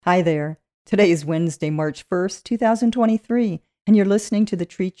Hi there. Today is Wednesday, March 1st, 2023, and you're listening to the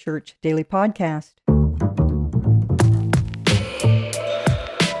Tree Church Daily Podcast.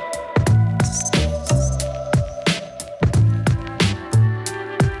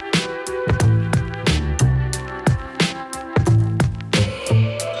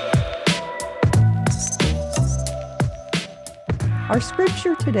 Our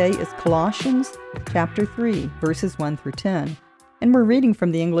scripture today is Colossians chapter 3, verses 1 through 10, and we're reading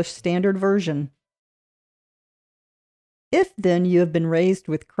from the English Standard Version. If then you have been raised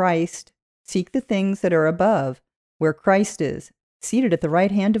with Christ, seek the things that are above, where Christ is, seated at the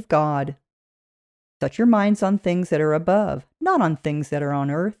right hand of God. Set your minds on things that are above, not on things that are on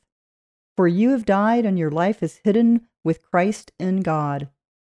earth. For you have died, and your life is hidden with Christ in God.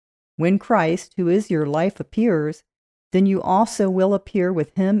 When Christ, who is your life, appears, then you also will appear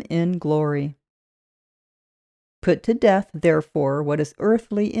with him in glory. Put to death, therefore, what is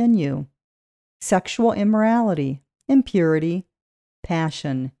earthly in you: sexual immorality, impurity,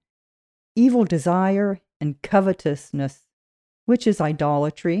 passion, evil desire, and covetousness, which is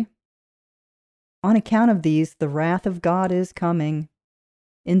idolatry. On account of these, the wrath of God is coming.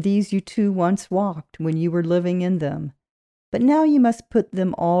 In these you too once walked when you were living in them, but now you must put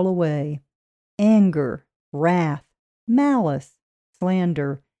them all away: anger, wrath, malice,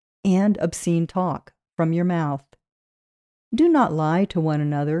 slander, and obscene talk from your mouth. Do not lie to one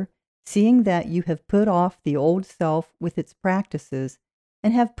another, seeing that you have put off the old self with its practices,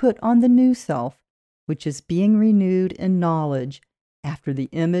 and have put on the new self, which is being renewed in knowledge after the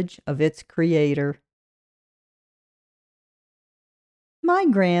image of its Creator. My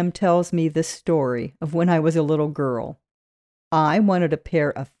Gram tells me this story of when I was a little girl. I wanted a pair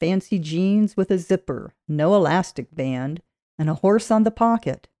of fancy jeans with a zipper, no elastic band, and a horse on the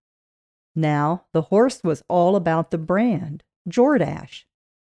pocket. Now, the horse was all about the brand, Jordache.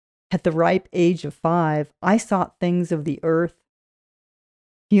 At the ripe age of 5, I sought things of the earth.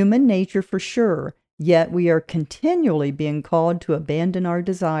 Human nature for sure, yet we are continually being called to abandon our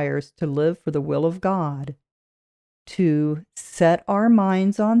desires to live for the will of God, to set our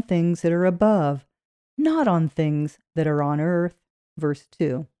minds on things that are above, not on things that are on earth. Verse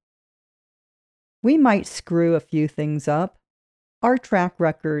 2. We might screw a few things up. Our track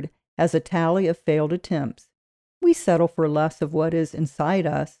record has a tally of failed attempts. We settle for less of what is inside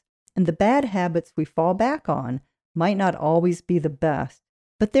us, and the bad habits we fall back on might not always be the best.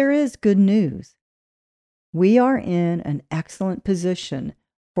 But there is good news. We are in an excellent position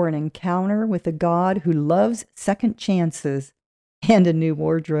for an encounter with a God who loves second chances and a new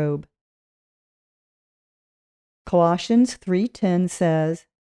wardrobe. Colossians 3:10 says,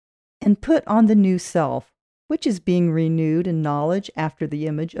 "And put on the new self, which is being renewed in knowledge after the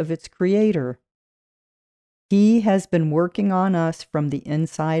image of its Creator." He has been working on us from the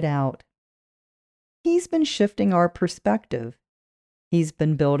inside out. He's been shifting our perspective. He's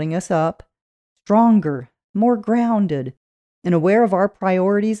been building us up, stronger, more grounded, and aware of our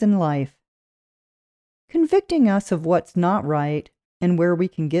priorities in life, convicting us of what's not right and where we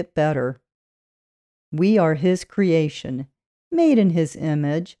can get better. We are His creation, made in His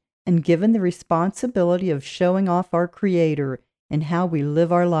image, and given the responsibility of showing off our Creator and how we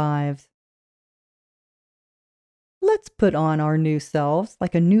live our lives. Let's put on our new selves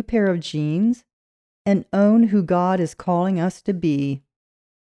like a new pair of jeans and own who God is calling us to be.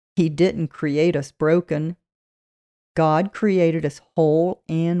 He didn't create us broken. God created us whole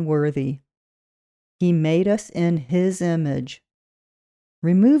and worthy. He made us in His image.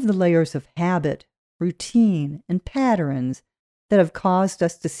 Remove the layers of habit, routine, and patterns that have caused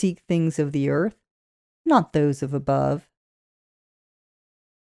us to seek things of the earth, not those of above.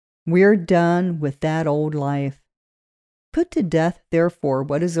 We're done with that old life. Put to death, therefore,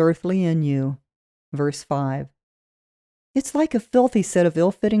 what is earthly in you. Verse 5. It's like a filthy set of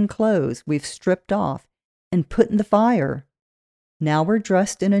ill-fitting clothes we've stripped off and put in the fire. Now we're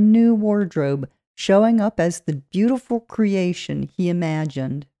dressed in a new wardrobe, showing up as the beautiful creation He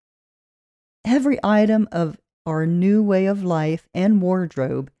imagined. Every item of our new way of life and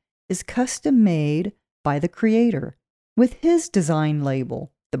wardrobe is custom made by the Creator, with His design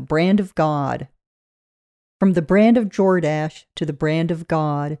label, the brand of God. From the brand of Jordache to the brand of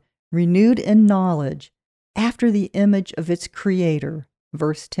God, renewed in knowledge, after the image of its Creator.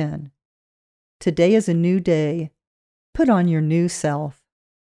 Verse 10. Today is a new day. Put on your new self.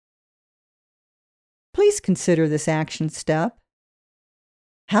 Please consider this action step.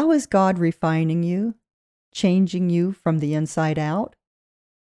 How is God refining you, changing you from the inside out?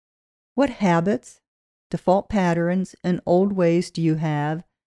 What habits, default patterns, and old ways do you have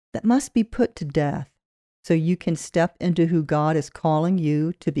that must be put to death so you can step into who God is calling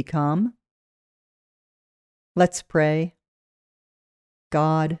you to become? Let's pray.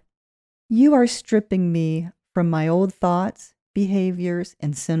 God, you are stripping me from my old thoughts, behaviors,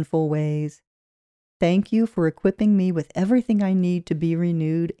 and sinful ways. Thank you for equipping me with everything I need to be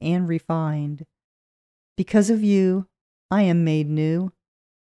renewed and refined. Because of you, I am made new.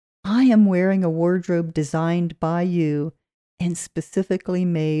 I am wearing a wardrobe designed by you and specifically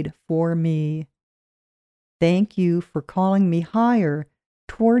made for me. Thank you for calling me higher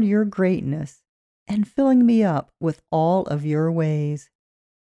toward your greatness and filling me up with all of your ways.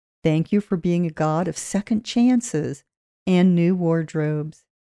 Thank you for being a God of second chances and new wardrobes.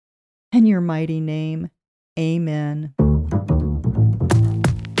 In your mighty name, amen.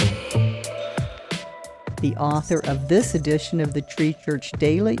 The author of this edition of the Tree Church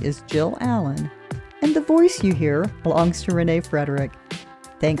Daily is Jill Allen, and the voice you hear belongs to Renee Frederick.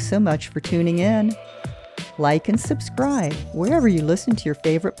 Thanks so much for tuning in. Like and subscribe wherever you listen to your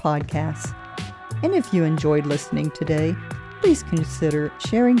favorite podcasts. And if you enjoyed listening today, please consider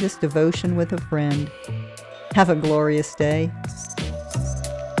sharing this devotion with a friend. Have a glorious day.